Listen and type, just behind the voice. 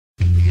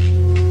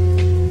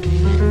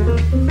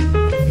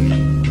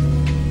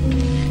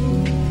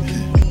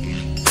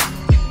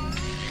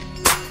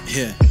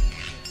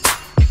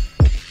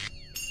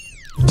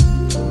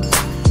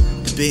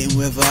Debating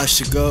whether I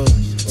should go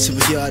to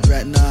my yard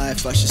right now,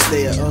 if I should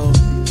stay at home.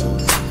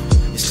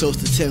 It's close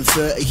to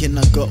 10:30 and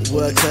I got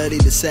work early.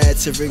 Decided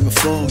to ring my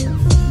phone.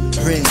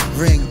 Ring,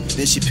 ring,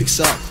 then she picks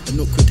up an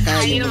awkward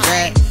hi in the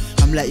right.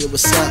 I'm like, yo,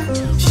 what's up?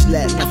 She's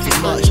like,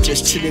 nothing much,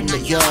 just chillin' in the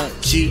yard.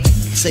 She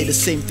say the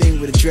same thing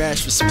with a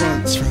trash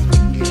response.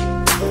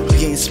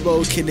 We ain't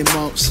spoken in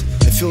months.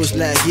 It feels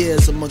like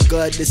years, oh my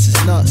god, this is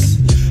nuts.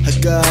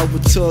 A girl I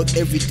would talk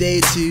every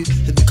day to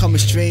has become a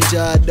stranger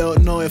I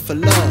don't know if I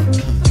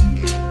love.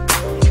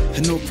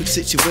 An awkward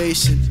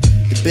situation,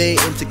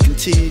 debating to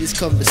continue this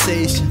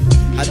conversation.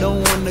 I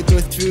don't wanna go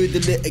through the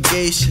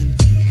litigation.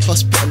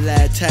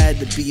 Hospitalized,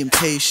 tired of being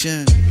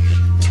patient.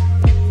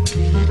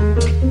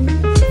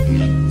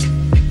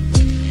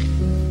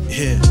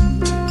 Yeah,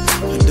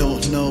 I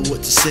don't know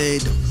what to say,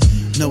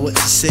 don't know what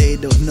to say,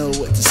 don't know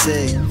what to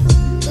say.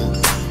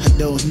 I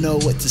don't know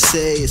what to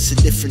say, it's a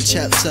different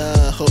chapter,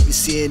 I hope you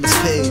see in this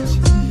page.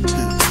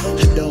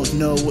 I don't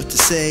know what to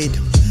say,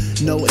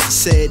 don't know what to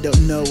say,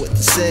 don't know what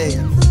to say.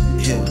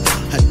 Yeah,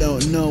 I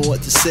don't know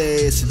what to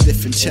say, it's a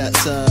different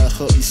chapter, I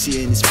hope you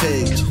see in this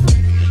page.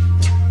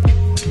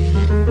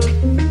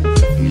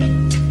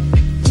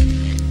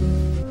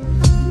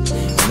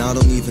 I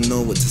don't even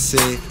know what to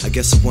say. I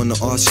guess I wanna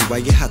ask you why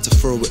you had to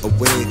throw it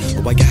away,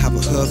 or why you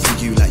haven't heard from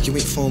you. Like you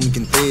ain't phoned me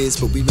in days,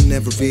 but we were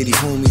never really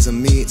homies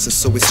and mates, and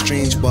so it's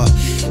strange. But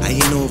I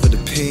ain't over the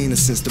pain, and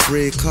since the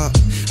breakup,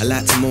 I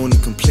like to moan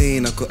and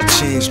complain. I gotta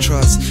change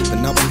trust,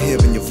 but now I'm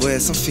hearing your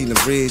voice, I'm feeling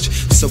rage.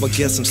 So I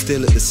guess I'm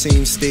still at the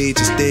same stage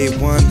as day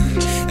one,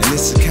 and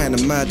this is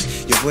kinda mad.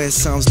 Your voice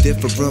sounds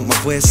different, my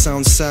voice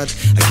sounds sad.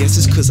 I guess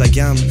it's cause I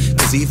am,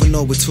 cause even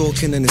though we're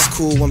talking and it's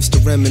cool, I'm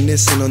still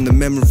reminiscing on the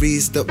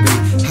memories that we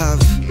have.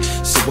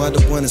 So I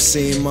don't wanna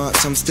say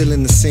much, I'm still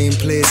in the same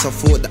place. I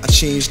thought that I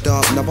changed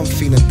up, now I'm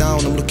feeling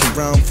down, I'm looking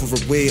round for a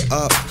way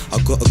up. I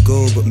gotta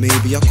go, but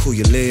maybe I'll call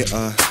you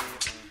later.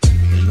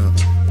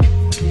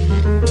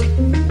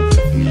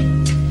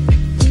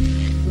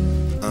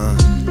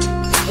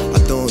 I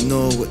don't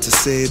know what to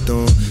say,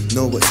 don't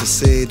know what to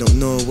say, don't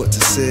know what to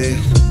say.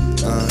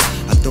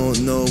 I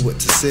don't know what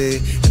to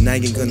say, and I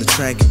ain't gonna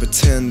try and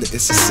pretend that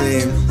it's the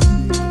same.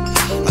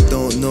 I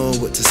don't know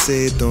what to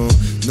say, don't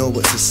know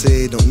what to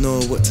say, don't know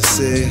what to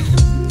say.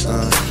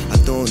 I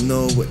don't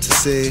know what to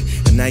say,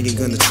 and I ain't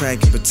gonna try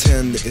and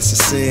pretend that it's the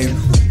same.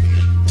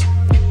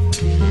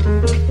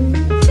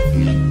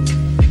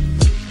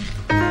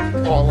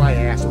 All I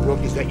ask,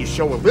 Brooke, is that you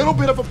show a little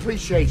bit of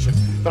appreciation.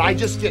 That I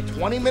just get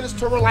 20 minutes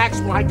to relax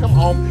when I come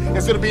home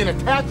instead of being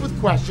attacked with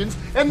questions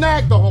and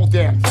nagged the whole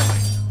damn time.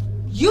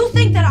 You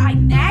think that I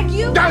nag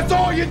you? That's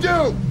all you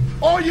do!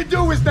 All you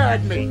do is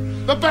nag me.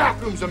 The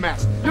bathroom's a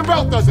mess. Your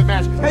belt doesn't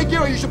match. Hey,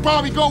 Gary, you should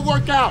probably go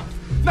work out.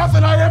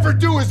 Nothing I ever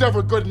do is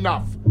ever good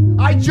enough.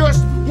 I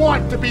just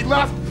want to be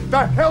left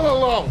the hell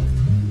alone.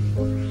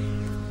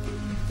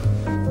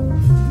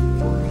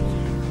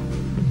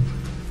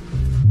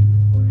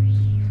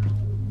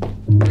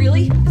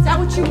 Really? Is that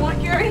what you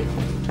want, Gary?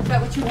 Is that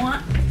what you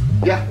want?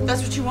 Yeah.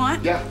 That's what you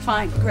want? Yeah.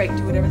 Fine, great,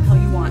 do whatever the hell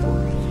you want.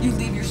 You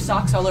leave your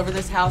socks all over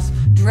this house,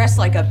 dress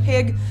like a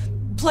pig,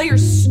 play your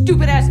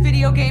stupid ass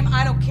video game,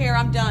 I don't care,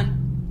 I'm done.